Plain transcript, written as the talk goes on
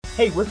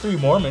Hey, we're three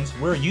Mormons.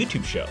 We're a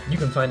YouTube show. You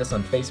can find us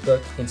on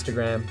Facebook,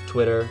 Instagram,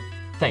 Twitter.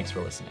 Thanks for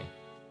listening.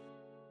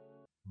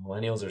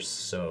 Millennials are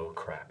so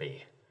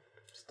crappy.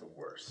 It's the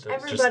worst. They're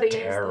Everybody just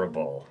is,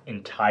 terrible.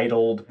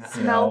 Entitled.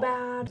 Smell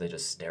bad. They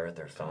just stare at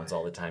their phones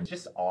all the time.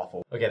 Just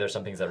awful. Okay, there's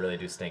some things that really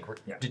do stink.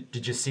 Yeah.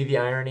 Did you see the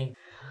irony?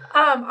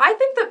 I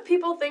think that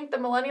people think the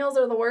millennials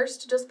are the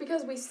worst just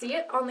because we see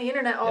it on the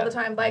internet all the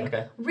time.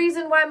 Like,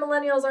 reason why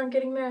millennials aren't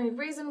getting married,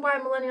 reason why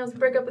millennials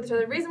break up with each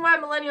other, reason why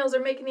millennials are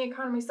making the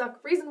economy suck,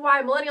 reason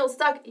why millennials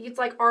suck. It's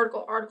like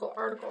article.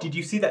 Did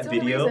you see that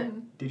video?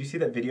 Did you see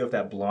that video of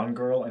that blonde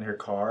girl in her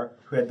car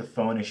who had the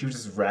phone and she was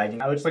just ragging?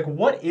 I was just like,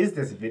 what is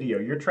this video?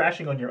 You're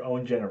trashing on your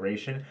own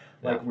generation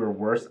like we're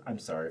worse. I'm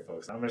sorry,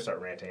 folks. I'm gonna start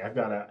ranting.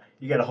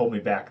 You gotta hold me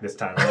back this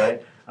time, all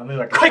right? I'm gonna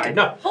like, Hold him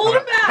back! Hold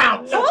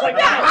him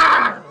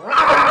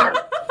back!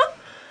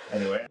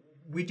 Anyway,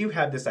 we do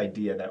have this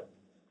idea that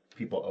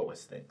people owe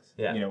us things.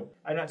 Yeah. You know,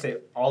 I'm not saying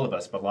all of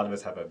us, but a lot of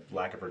us have a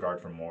lack of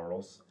regard for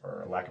morals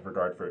or a lack of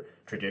regard for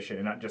tradition,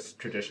 and not just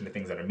tradition to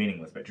things that are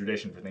meaningless, but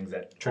tradition for things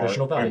that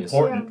Traditional are values.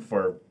 important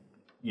for,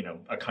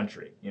 a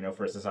country,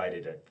 for a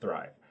society to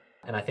thrive.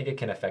 And I think it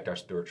can affect our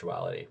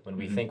spirituality. When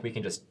we think we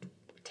can just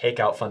take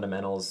out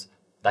fundamentals,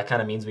 that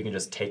kind of means we can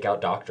just take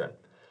out doctrine.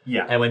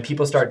 Yeah. And when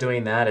people start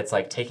doing that, it's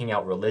like taking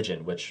out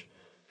religion, which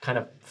kind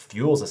of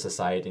fuels a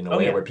society in a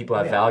way where people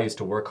have values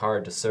to work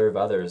hard, to serve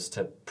others,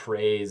 to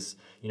praise,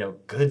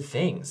 good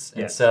things.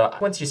 Yes. And so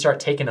once you start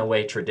taking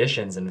away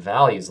traditions and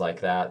values like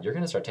that, you're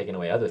going to start taking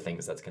away other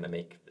things it's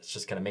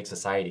just going to make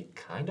society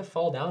kind of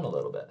fall down a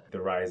little bit.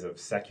 The rise of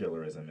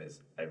secularism is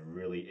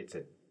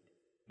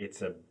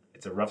it's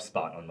a rough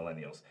spot on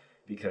millennials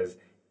because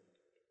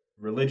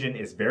religion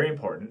is very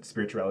important,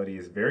 spirituality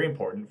is very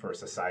important for a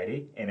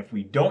society, and if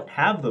we don't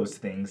have those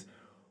things,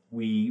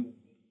 we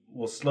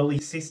will slowly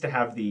cease to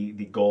have the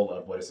goal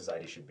of what a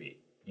society should be.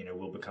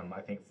 We'll become,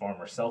 I think, far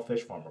more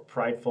selfish, far more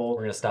prideful.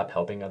 We're going to stop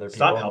helping other people.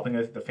 Stop helping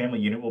us. The family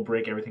unit will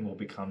break. Everything will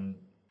become...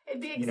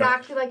 It'd be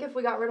exactly like if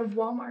we got rid of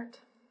Walmart.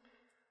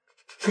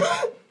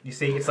 You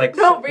see, it's like...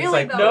 No,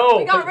 really, though. No. If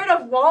we got rid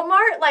of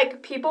Walmart,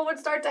 like, people would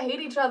start to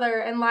hate each other,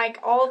 and, like,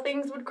 all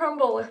things would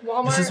crumble if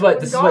Walmart This is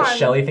was gone. what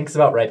Shelley thinks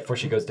about right before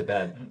she goes to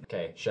bed.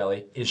 Okay,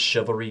 Shelley, is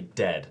chivalry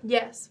dead?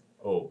 Yes.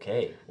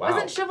 Okay, wow.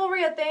 Wasn't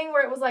chivalry a thing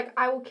where it was like,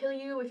 I will kill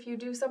you if you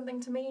do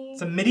something to me?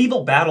 It's a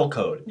medieval battle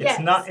code. Yes.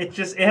 It's not, it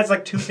has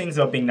like two things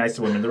about being nice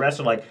to women. The rest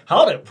are like,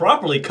 how to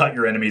properly cut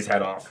your enemy's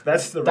head off.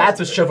 That's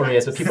what chivalry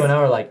is, but people now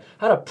are like,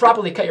 how to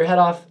properly cut your head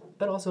off,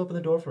 but also open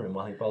the door for him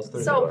while he falls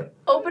through the door. So,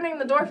 opening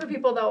the door for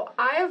people, though,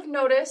 I have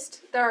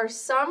noticed there are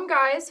some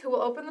guys who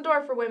will open the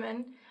door for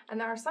women, and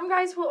there are some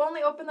guys who will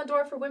only open the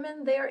door for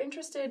women they are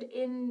interested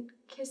in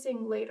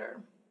kissing later.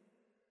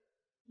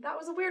 That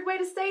was a weird way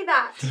to say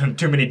that.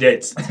 Too many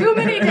dates. Too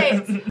many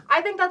dates. I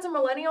think that's a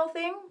millennial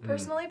thing,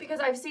 personally, because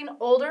I've seen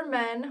older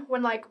men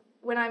when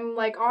I'm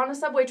like on a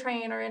subway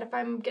train, or if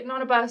I'm getting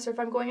on a bus, or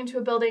if I'm going into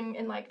a building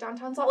in like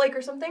downtown Salt Lake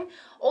or something,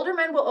 older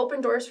men will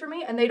open doors for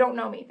me and they don't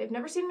know me. They've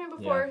never seen me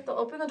before. Yeah. They'll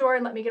open the door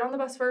and let me get on the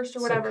bus first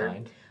or whatever. So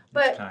kind.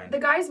 But the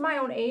guys my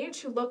own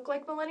age who look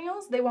like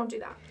millennials, they won't do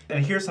that.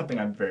 And here's something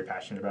I'm very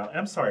passionate about. And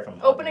I'm sorry if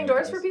I'm opening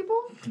doors for people?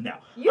 No.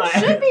 You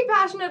should be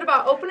passionate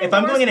about opening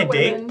doors for women. If I'm going on a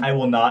date, I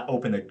will not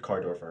open the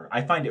car door for her.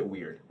 I find it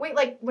weird. Wait,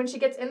 like when she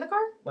gets in the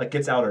car? Like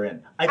gets out or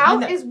in.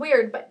 Out is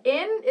weird, but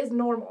in is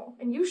normal.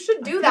 And you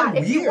should do that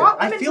if you want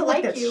women to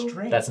like you.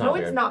 Strange. That's not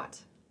weird. No, it's not.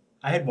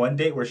 I had one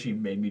date where she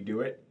made me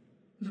do it.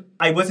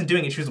 I wasn't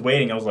doing it. She was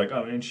waiting. I was like,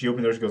 oh, and she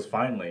opened the door. She goes,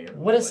 finally.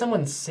 What does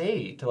someone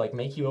say to like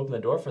make you open the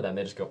door for them?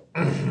 They just go.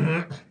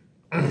 It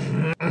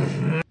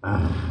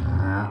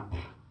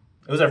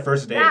was our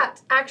first date. That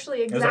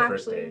actually exactly. It was our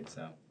first date,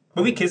 so.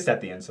 But we kissed at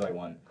the end, so I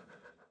won.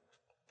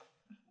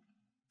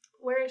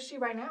 Where is she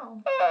right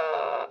now?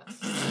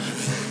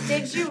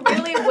 Did you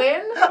really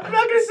win? I'm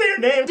not gonna say her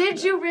name.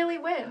 Did you really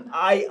win?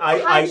 I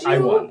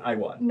won. I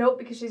won. Nope,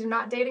 because she's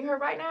not dating her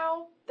right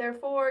now.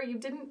 Therefore, you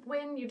didn't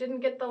win. You didn't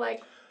get the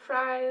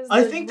prize.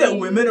 I think that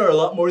women are a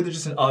lot more than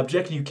just an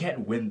object, and you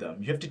can't win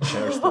them. You have to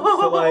cherish them.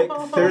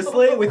 So,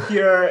 seriously, with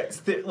your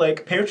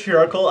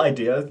patriarchal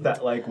ideas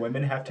that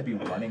women have to be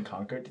won and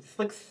conquered,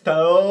 it's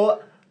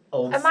so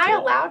old. Am I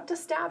allowed to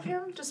stab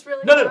him? Just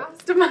really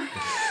fast? No.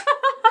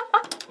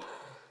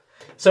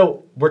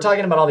 So we're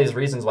talking about all these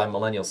reasons why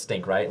millennials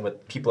stink, right? And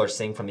what people are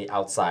saying from the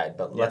outside.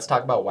 But let's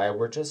talk about why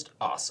we're just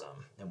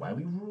awesome and why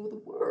we rule the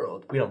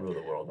world. We don't rule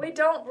the world. We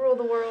don't rule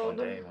the world.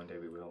 One day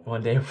we will.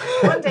 One day.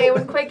 One day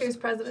when Quaker's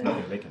president. There's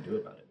nothing they can do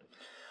about it.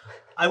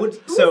 I would.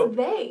 Who's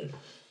they?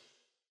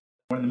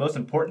 One of the most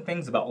important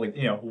things about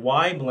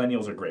why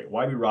millennials are great,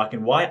 why we rock,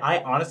 and why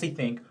I honestly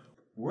think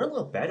we're a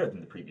little better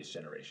than the previous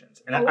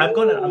generations. And I'm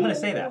gonna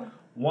say that.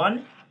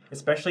 One,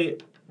 especially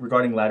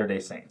regarding Latter-day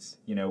Saints,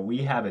 we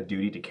have a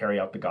duty to carry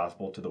out the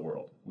gospel to the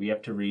world. We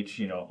have to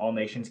reach, all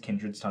nations,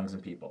 kindreds, tongues,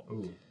 and people.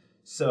 Ooh.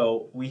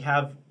 So we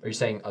have... Are you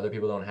saying other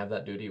people don't have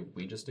that duty,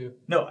 we just do?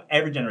 No,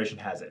 every generation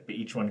has it, but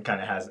each one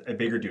kind of has a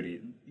bigger duty,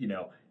 than the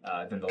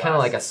last. Kind of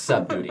like a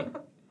sub-duty.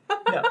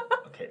 No,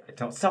 okay,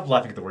 don't stop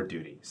laughing at the word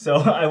duty. So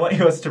I want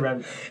us to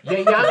remember...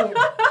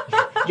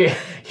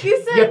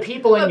 You said your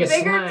people in a your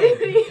bigger slime.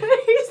 duty.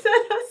 You said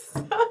a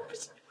sub.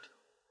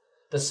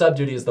 The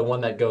sub-duty is the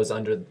one that goes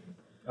under...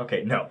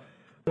 Okay, no.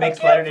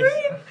 Makes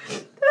Latter-day...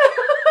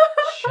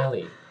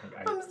 Shelly.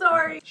 I'm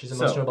sorry. She's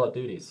emotional about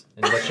duties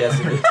and what she has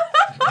to do.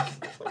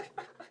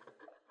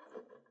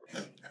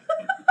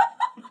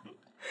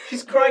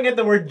 She's crying at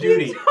the word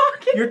duty.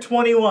 You're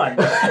 21.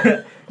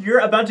 You're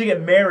about to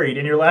get married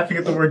and you're laughing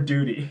at the word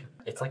duty.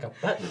 It's like a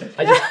button.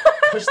 I just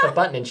push the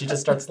button and she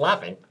just starts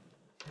laughing.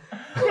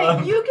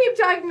 Okay, you keep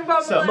talking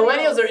about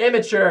Millennials are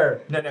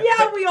immature. No,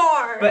 Yeah, we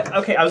are. But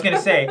okay, I was going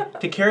to say,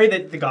 to carry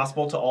the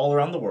gospel to all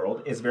around the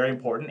world is very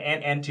important,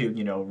 and to,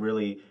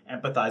 really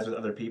empathize with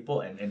other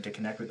people and to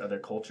connect with other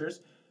cultures.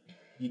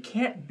 You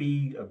can't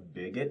be a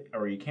bigot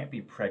or you can't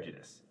be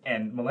prejudiced.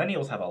 And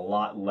millennials have a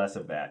lot less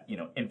of that,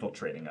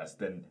 infiltrating us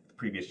than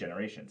previous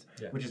generations.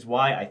 Yeah. Which is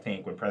why I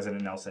think when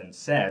President Nelson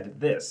said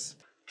this,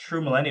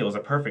 true millennials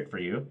are perfect for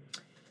you.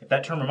 If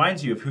that term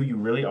reminds you of who you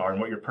really are and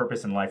what your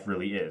purpose in life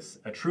really is.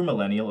 A true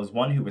millennial is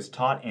one who was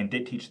taught and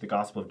did teach the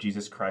gospel of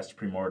Jesus Christ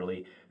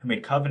premortally, who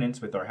made covenants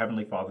with our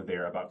Heavenly Father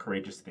there about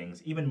courageous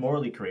things, even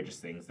morally courageous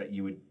things that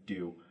you would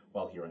do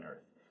while here on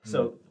earth.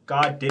 So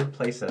God did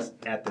place us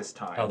at this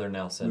time. Elder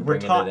Nelson,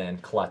 bringing it in,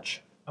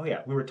 clutch. Oh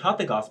yeah, we were taught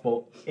the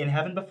gospel in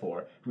heaven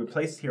before. We were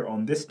placed here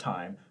on this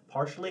time,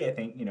 partially, I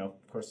think, of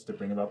course, to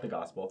bring about the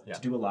gospel,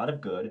 to do a lot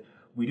of good.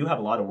 We do have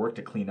a lot of work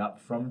to clean up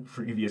from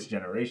previous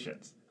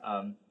generations.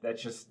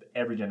 That's just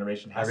every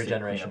generation has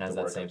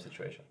that same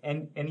situation.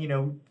 And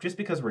just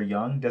because we're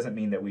young doesn't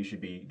mean that we should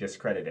be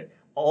discredited.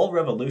 All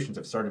revolutions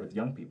have started with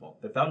young people.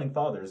 The founding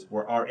fathers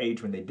were our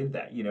age when they did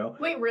that,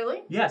 Wait,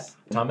 really? Yes.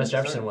 Thomas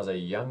Jefferson was a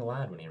young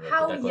lad when he wrote the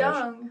Declaration.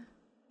 How young?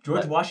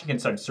 George Washington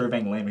started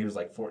surveying land when he was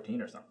like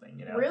 14 or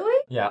something,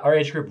 Really? Yeah, our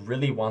age group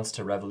really wants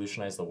to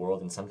revolutionize the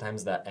world, and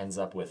sometimes that ends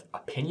up with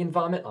opinion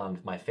vomit on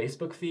my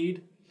Facebook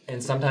feed.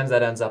 And sometimes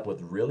that ends up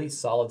with really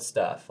solid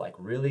stuff, like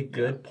really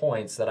good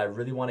points that I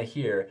really want to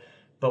hear.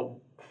 But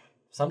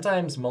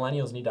sometimes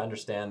millennials need to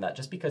understand that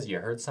just because you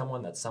heard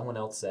someone that someone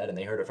else said and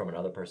they heard it from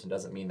another person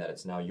doesn't mean that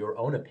it's now your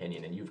own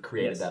opinion and you've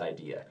created that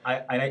idea.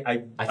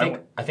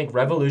 I think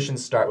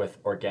revolutions start with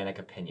organic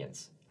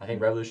opinions. I think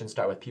revolutions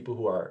start with people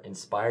who are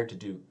inspired to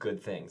do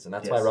good things. And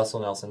that's why Russell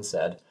Nelson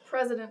said...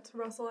 President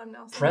Russell M.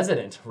 Nelson.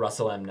 President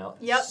Russell M.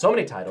 Nelson. Yep. So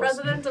many titles.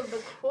 President of the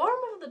Quorum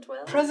of the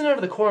 12. President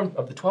of the Quorum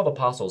of the 12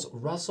 Apostles,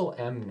 Russell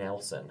M.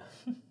 Nelson,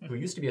 who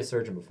used to be a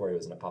surgeon before he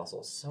was an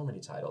apostle. So many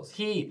titles.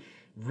 He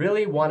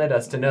really wanted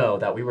us to know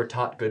that we were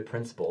taught good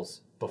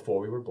principles before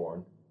we were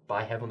born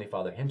by Heavenly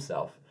Father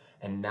himself.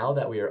 And now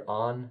that we are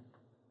on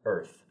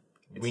earth,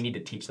 we need to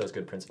teach those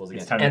good principles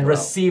again and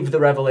receive the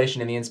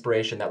revelation and the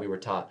inspiration that we were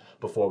taught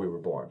before we were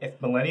born. If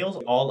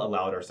millennials all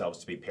allowed ourselves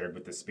to be paired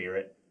with the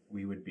Spirit,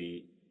 we would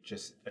be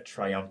just a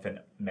triumphant,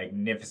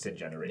 magnificent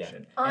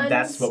generation. Yeah. And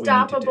that's what we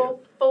need to do.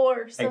 Unstoppable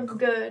force of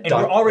good. And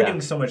we're already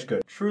doing so much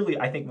good. Truly,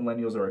 I think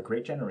millennials are a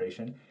great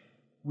generation.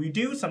 We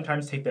do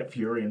sometimes take that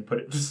fury and put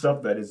it to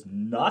stuff that is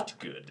not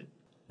good.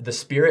 The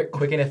Spirit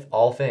quickeneth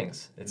all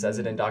things. It says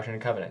it in Doctrine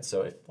and Covenants.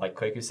 So if, like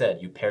Kwaku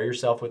said, you pair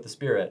yourself with the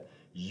Spirit,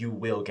 you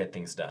will get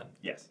things done.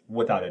 Yes,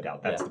 without a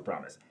doubt. That's the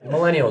promise.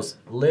 Millennials,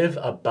 live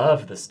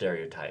above the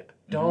stereotype.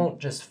 Don't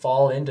just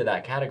fall into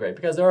that category,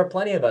 because there are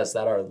plenty of us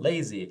that are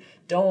lazy,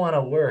 don't want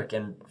to work,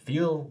 and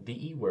feel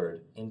the E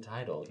word,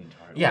 entitled.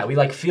 Yeah, we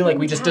feel like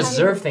we just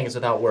deserve things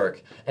without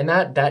work. And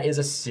that is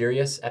a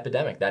serious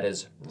epidemic that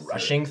is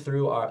rushing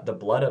through the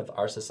blood of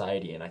our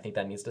society, and I think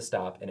that needs to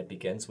stop, and it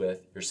begins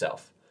with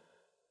yourself.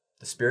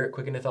 The Spirit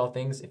quickeneth all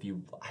things.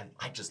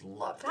 I just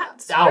love that.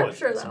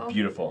 Scripture, though. It's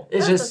beautiful.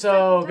 It's just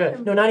so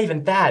good. No, not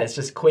even that. It's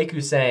just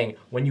Kwaku saying,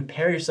 when you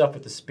pair yourself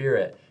with the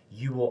Spirit,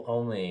 you will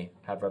only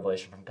have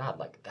revelation from God.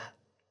 Like that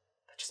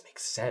just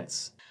makes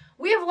sense.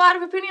 We have a lot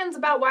of opinions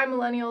about why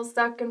millennials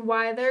suck and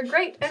why they're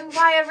great and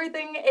why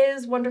everything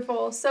is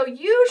wonderful. So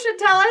you should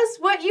tell us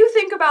what you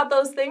think about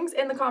those things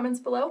in the comments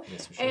below.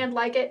 Yes, we should. And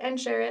like it and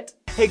share it.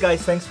 Hey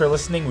guys, thanks for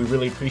listening. We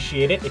really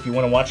appreciate it. If you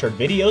want to watch our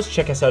videos,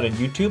 check us out on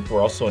YouTube.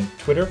 We're also on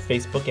Twitter,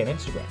 Facebook, and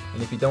Instagram.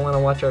 And if you don't want to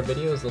watch our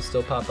videos, they'll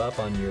still pop up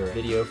on your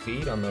video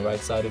feed on the right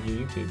side of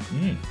your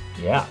YouTube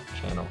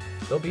channel.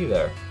 They'll be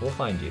there. We'll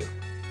find you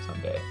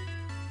someday.